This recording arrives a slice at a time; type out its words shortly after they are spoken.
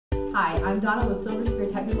Hi, I'm Donna with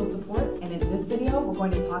Silversphere Technical Support, and in this video we're going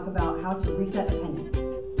to talk about how to reset a pendant.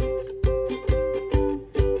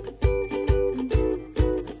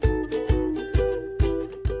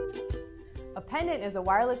 A pendant is a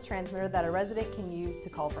wireless transmitter that a resident can use to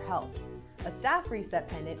call for help. A staff reset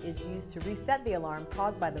pendant is used to reset the alarm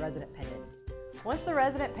caused by the resident pendant. Once the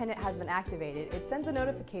resident pendant has been activated, it sends a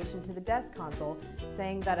notification to the desk console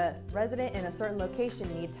saying that a resident in a certain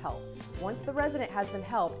location needs help. Once the resident has been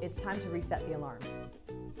helped, it's time to reset the alarm.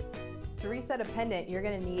 To reset a pendant, you're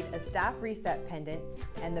going to need a staff reset pendant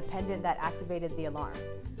and the pendant that activated the alarm.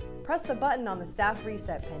 Press the button on the staff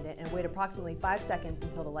reset pendant and wait approximately 5 seconds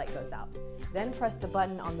until the light goes out. Then press the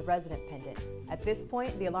button on the resident pendant. At this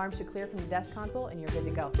point, the alarm should clear from the desk console and you're good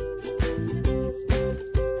to go.